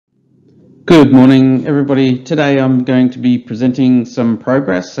Good morning, everybody. Today I'm going to be presenting some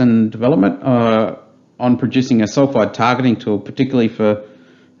progress and development on producing a sulfide targeting tool, particularly for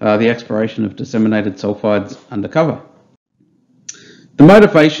the exploration of disseminated sulfides undercover. The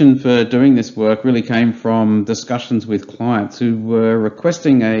motivation for doing this work really came from discussions with clients who were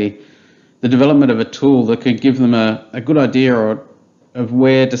requesting the development of a tool that could give them a good idea of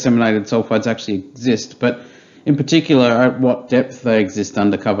where disseminated sulfides actually exist, but in particular at what depth they exist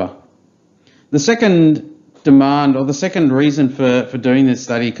undercover. The second demand, or the second reason for doing this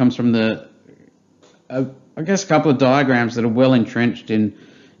study, comes from I guess, a couple of diagrams that are well entrenched in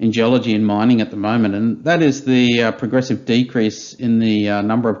geology and mining at the moment, and that is the progressive decrease in the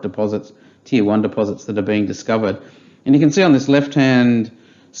number of deposits, tier 1 deposits that are being discovered. And you can see on this left-hand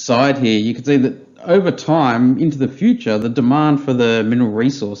side here, you can see that over time into the future, the demand for the mineral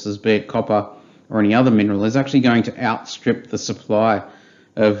resources, be it copper or any other mineral, is actually going to outstrip the supply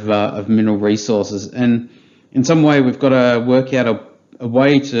of mineral resources. And in some way, we've got to work out a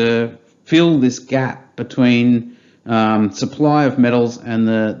way to fill this gap between supply of metals and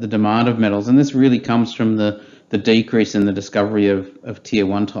the demand of metals. And this really comes from the decrease in the discovery of tier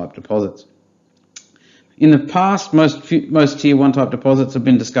 1 type deposits. In the past, most tier 1 type deposits have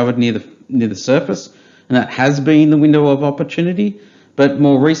been discovered near the surface, and that has been the window of opportunity. But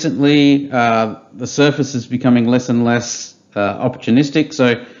more recently, the surface is becoming less and less opportunistic,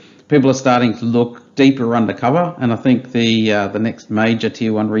 so people are starting to look deeper undercover, and I think the next major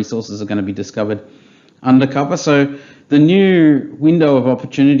tier 1 resources are going to be discovered undercover. So the new window of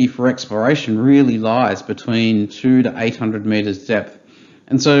opportunity for exploration really lies between 200 to 800 meters depth.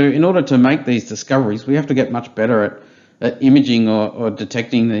 And so in order to make these discoveries, we have to get much better at imaging or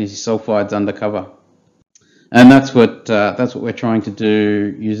detecting these sulfides undercover. And that's what we're trying to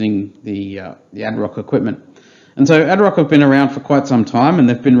do using the Adrok equipment. And so Adrok have been around for quite some time, and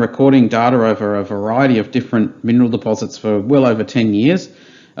they've been recording data over a variety of different mineral deposits for well over 10 years.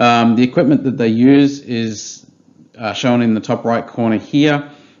 The equipment that they use is shown in the top right corner here.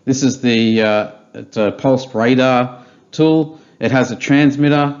 This is it's a pulsed radar tool. It has a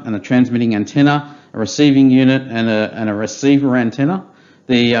transmitter and a transmitting antenna, a receiving unit and a receiver antenna.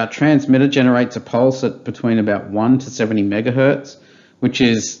 The transmitter generates a pulse at between about 1 to 70 megahertz, which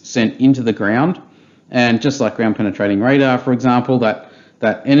is sent into the ground. And just like ground penetrating radar, for example, that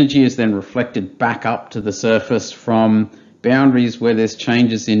energy is then reflected back up to the surface from boundaries where there's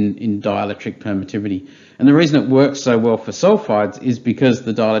changes in dielectric permittivity. And the reason it works so well for sulfides is because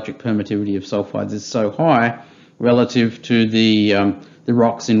the dielectric permittivity of sulfides is so high relative to the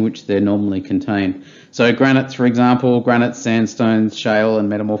rocks in which they're normally contained. So granites, for example, granites, sandstones, shale and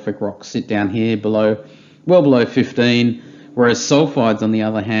metamorphic rocks sit down here well below 15. Whereas sulfides, on the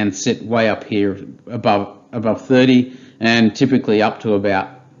other hand, sit way up here above 30, and typically up to a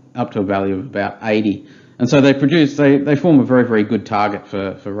value of about 80. And so they form a very, very good target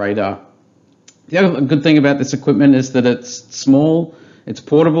for radar. The other good thing about this equipment is that it's small, it's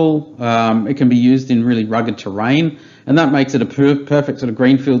portable, it can be used in really rugged terrain, and that makes it a perfect sort of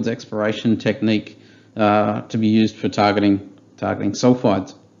greenfields exploration technique to be used for targeting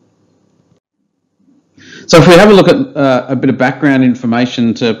sulfides. So if we have a look at a bit of background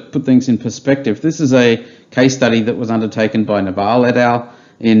information to put things in perspective, this is a case study that was undertaken by Naval et al.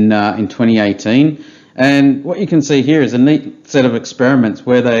 in 2018. And what you can see here is a neat set of experiments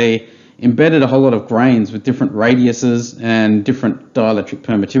where they embedded a whole lot of grains with different radiuses and different dielectric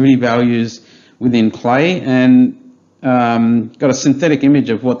permittivity values within clay, and got a synthetic image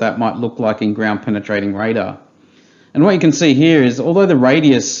of what that might look like in ground penetrating radar. And what you can see here is, although the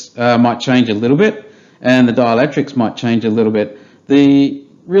radius might change a little bit, and the dielectrics might change a little bit,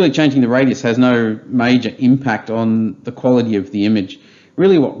 really changing the radius has no major impact on the quality of the image.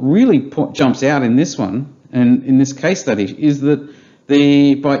 Really, what really jumps out in this one, and in this case study, is that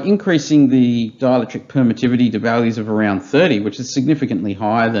by increasing the dielectric permittivity to values of around 30, which is significantly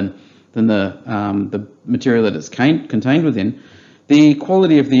higher than the material that it's contained within, the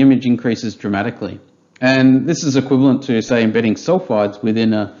quality of the image increases dramatically. And this is equivalent to, say, embedding sulfides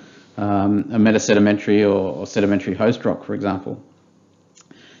within a metasedimentary or sedimentary host rock, for example.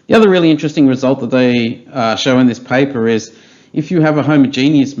 The other really interesting result that they show in this paper is if you have a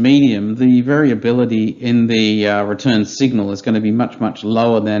homogeneous medium, the variability in the return signal is going to be much, much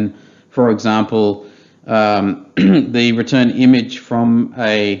lower than, for example, the return image from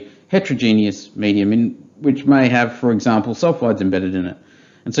a heterogeneous medium, which may have, for example, sulfides embedded in it.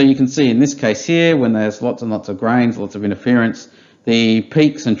 And so you can see in this case here, when there's lots and lots of grains, lots of interference, the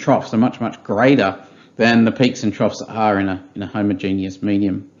peaks and troughs are much, much greater than the peaks and troughs are in a homogeneous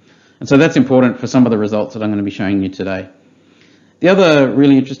medium. And so that's important for some of the results that I'm going to be showing you today. The other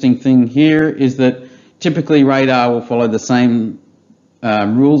really interesting thing here is that typically radar will follow the same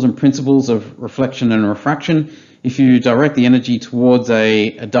rules and principles of reflection and refraction. If you direct the energy towards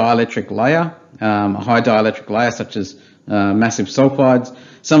a dielectric layer, a high dielectric layer such as massive sulfides,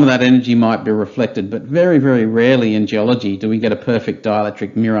 some of that energy might be reflected, but very, very rarely in geology do we get a perfect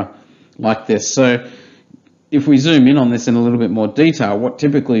dielectric mirror like this. So if we zoom in on this in a little bit more detail, what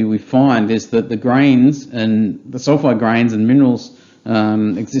typically we find is that the grains and the sulfide grains and minerals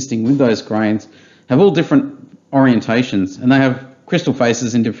existing with those grains have all different orientations, and they have crystal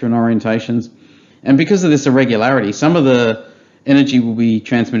faces in different orientations. And because of this irregularity, some of the energy will be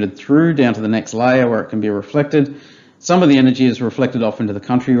transmitted through down to the next layer where it can be reflected. Some of the energy is reflected off into the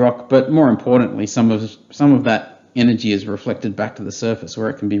country rock, but more importantly, some of that energy is reflected back to the surface where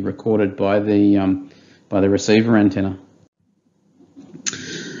it can be recorded by the receiver antenna.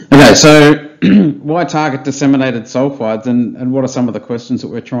 Okay, so why target disseminated sulfides, and what are some of the questions that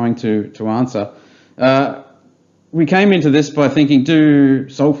we're trying to answer? We came into this by thinking, do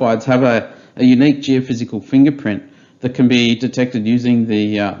sulfides have a unique geophysical fingerprint that can be detected using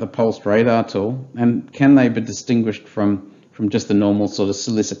the pulsed radar tool, and can they be distinguished from just the normal sort of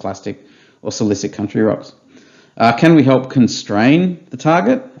siliciclastic or silicic country rocks? Can we help constrain the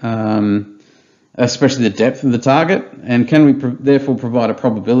target, especially the depth of the target, and can we therefore provide a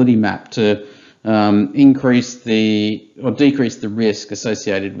probability map to increase or decrease the risk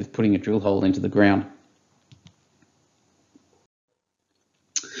associated with putting a drill hole into the ground?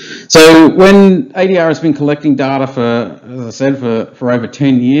 So when ADR has been collecting data for, as I said, for over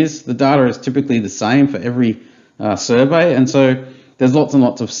 10 years, the data is typically the same for every survey, and so there's lots and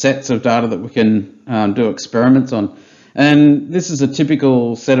lots of sets of data that we can do experiments on. And this is a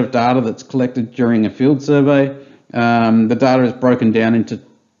typical set of data that's collected during a field survey. The data is broken down into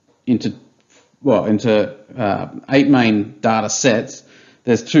 8 main data sets.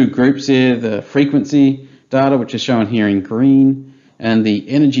 There's 2 groups here: the frequency data, which is shown here in green, and the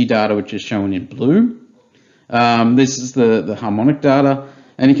energy data, which is shown in blue. This is the harmonic data,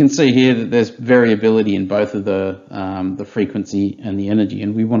 and you can see here that there's variability in both of the frequency and the energy,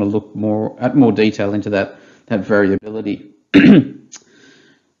 and we want to look at more detail into that variability.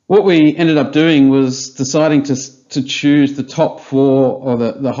 What we ended up doing was deciding to choose the top 4, or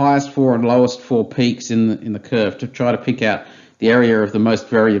the highest 4 and lowest 4 peaks in the curve, to try to pick out the area of the most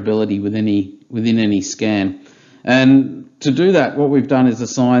variability within any scan. And to do that, what we've done is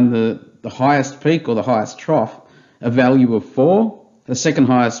assign the highest peak, or the highest trough, a value of 4, the second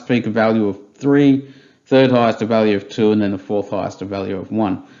highest peak a value of 3, third highest a value of 2, and then the fourth highest a value of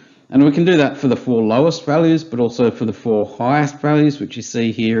 1. And we can do that for the 4 lowest values, but also for the 4 highest values, which you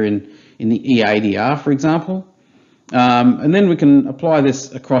see here in the EADR, for example. And then we can apply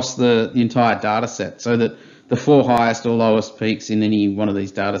this across the entire data set, so that the 4 highest or lowest peaks in any one of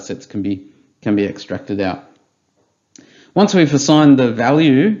these data sets can be extracted out. Once we've assigned the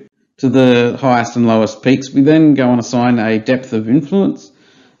value to the highest and lowest peaks, we then go and assign a depth of influence.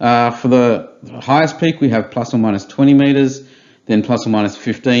 For the highest peak, we have plus or minus 20 meters, then plus or minus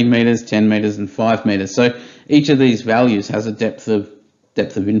 15 meters, 10 meters, and 5 meters. So each of these values has a depth of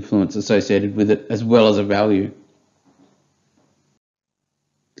influence associated with it, as well as a value.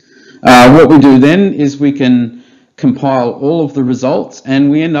 What we do then is we can compile all of the results,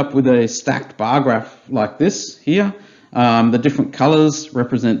 and we end up with a stacked bar graph like this here. The different colors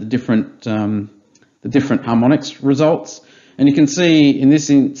represent the different harmonics results, and you can see in this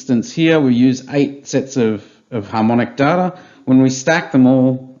instance here we use 8 sets of harmonic data. When we stack them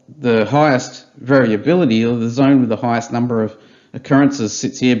all, the highest variability, or the zone with the highest number of occurrences,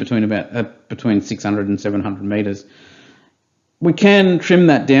 sits here between 600 and 700 meters. We can trim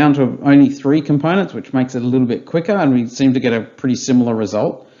that down to only 3 components, which makes it a little bit quicker, and we seem to get a pretty similar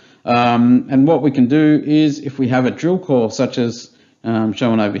result. And what we can do is, if we have a drill core such as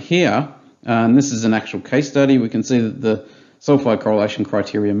shown over here, and this is an actual case study, we can see that the sulfide correlation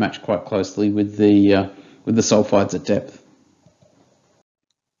criteria match quite closely with the sulfides at depth.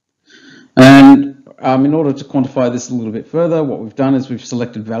 And in order to quantify this a little bit further, what we've done is we've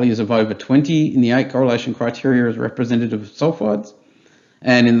selected values of over 20 in the 8 correlation criteria as representative of sulfides,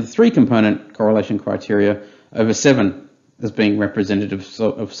 and in the 3 component correlation criteria, over 7 as being representative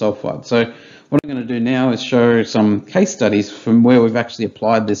of sulfide. So what I'm going to do now is show some case studies from where we've actually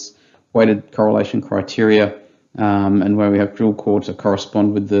applied this weighted correlation criteria and where we have drill core to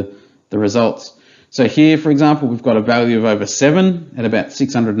correspond with the results. So here, for example, we've got a value of over 7 at about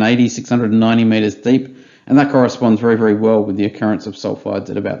 680, 690 meters deep, and that corresponds very, very well with the occurrence of sulfides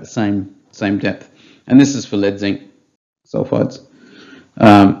at about the same depth. And this is for lead zinc sulfides.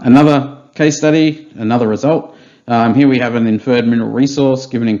 Another case study, another result. Here we have an inferred mineral resource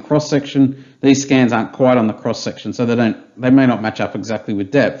given in cross-section. These scans aren't quite on the cross-section, so they may not match up exactly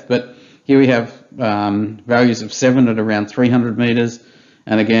with depth, but here we have values of 7 at around 300 meters,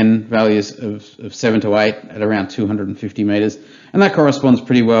 and again, values of 7 to 8 at around 250 meters. And that corresponds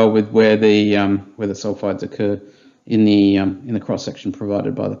pretty well with where the sulfides occur in the cross-section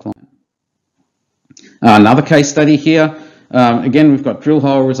provided by the client. Another case study here. Again, we've got drill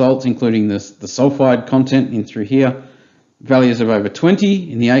hole results, including the sulfide content in through here. Values of over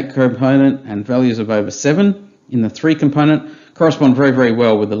 20 in the 8 component and values of over 7 in the 3 component correspond very, very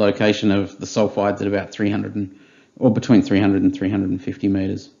well with the location of the sulfides at about 300 or between 300 and 350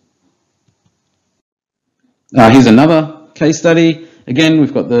 meters. Here's another case study. Again,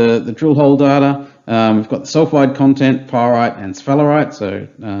 we've got the drill hole data. We've got the sulfide content, pyrite and sphalerite, so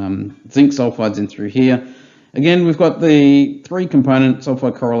zinc sulfides in through here. Again, we've got the 3 component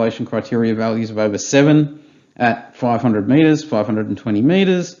sulfide correlation criteria values of over 7 at 500 meters, 520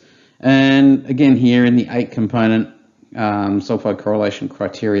 meters, and again here in the 8 component sulfide correlation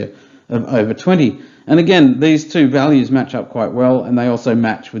criteria of over 20. And again, these two values match up quite well, and they also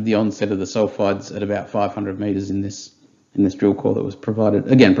match with the onset of the sulfides at about 500 meters in this drill core that was provided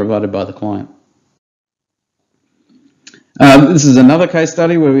by the client. This is another case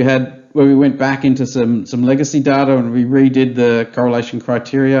study where we went back into some legacy data and we redid the correlation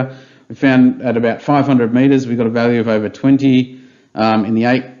criteria. We found at about 500 meters we got a value of over 20 in the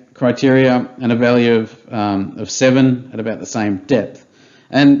 8 criteria and a value of 7 at about the same depth.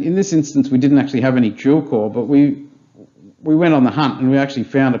 And in this instance we didn't actually have any drill core, but we went on the hunt and we actually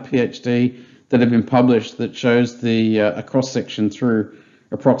found a PhD that had been published that shows a cross section through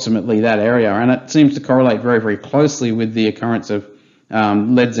approximately that area, and it seems to correlate very, very closely with the occurrence of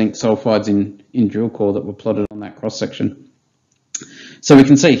lead zinc sulfides in drill core that were plotted on that cross section. So we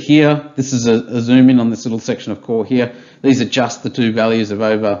can see here, this is a zoom in on this little section of core here. These are just the two values of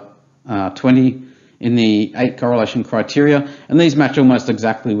over 20 in the 8 correlation criteria, and these match almost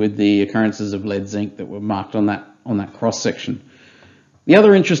exactly with the occurrences of lead zinc that were marked on that cross section. The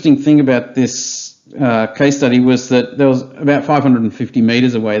other interesting thing about this case study was that there was about 550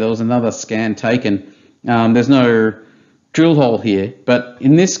 meters away, there was another scan taken. There's no drill hole here, but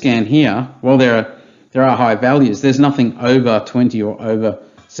in this scan here, while there are high values, there's nothing over 20 or over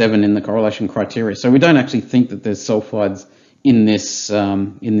 7 in the correlation criteria. So we don't actually think that there's sulfides in this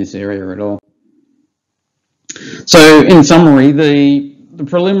area at all. So in summary, the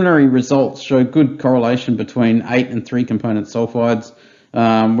preliminary results show good correlation between 8 and 3 component sulfides.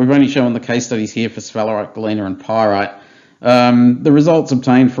 We've only shown the case studies here for sphalerite, galena and pyrite. The results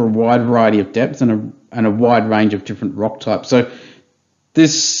obtained for a wide variety of depths and a wide range of different rock types. So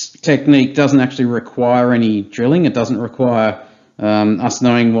this technique doesn't actually require any drilling. It doesn't require us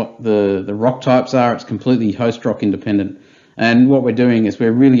knowing what the rock types are. It's completely host rock independent. And what we're doing is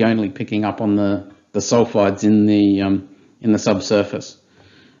we're really only picking up on the sulfides in the subsurface.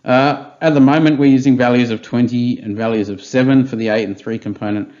 At the moment, we're using values of 20 and values of 7 for the 8 and 3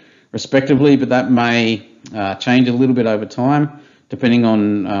 component respectively, but that may change a little bit over time, depending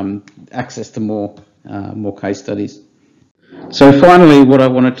on access to more case studies. So finally, what I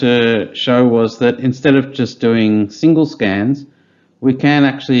wanted to show was that instead of just doing single scans, we can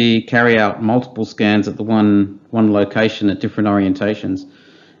actually carry out multiple scans at the one location at different orientations.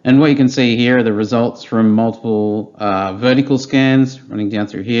 And what you can see here are the results from multiple vertical scans running down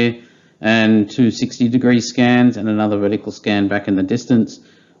through here, and 2 60-degree scans and another vertical scan back in the distance.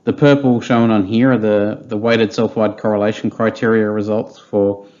 The purple shown on here are the weighted sulfide correlation criteria results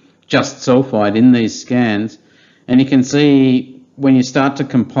for just sulfide in these scans. And you can see when you start to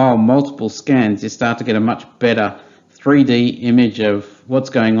compile multiple scans, you start to get a much better 3D image of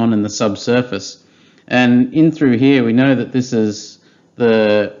what's going on in the subsurface. And in through here, we know that this is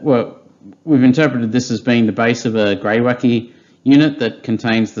we've interpreted this as being the base of a Greywacke unit that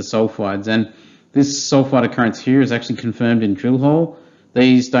contains the sulfides, and this sulfide occurrence here is actually confirmed in drill hole.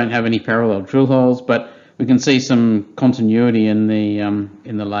 These don't have any parallel drill holes, but we can see some continuity in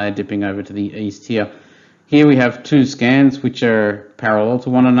the layer dipping over to the east here. Here we have 2 scans which are parallel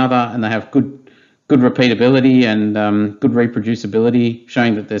to one another, and they have good repeatability and good reproducibility,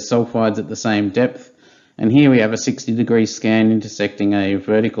 showing that there's sulfides at the same depth. And here we have a 60-degree scan intersecting a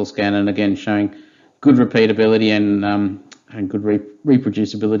vertical scan, and again showing good repeatability and good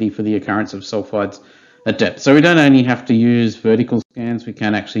reproducibility for the occurrence of sulfides at depth. So we don't only have to use vertical scans, we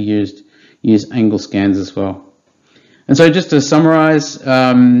can actually use angle scans as well. And so just to summarize,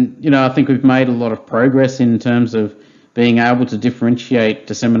 I think we've made a lot of progress in terms of being able to differentiate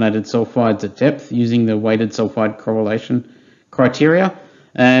disseminated sulfides at depth using the weighted sulfide correlation criteria.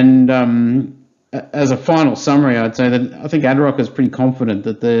 And as a final summary, I'd say that I think Adrok is pretty confident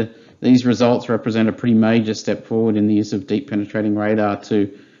that these results represent a pretty major step forward in the use of deep penetrating radar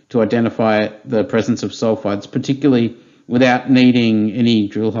to identify the presence of sulfides, particularly without needing any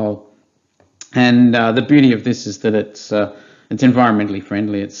drill hole. And the beauty of this is that it's environmentally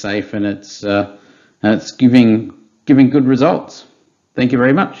friendly, it's safe, and it's giving good results. Thank you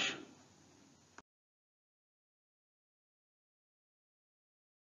very much.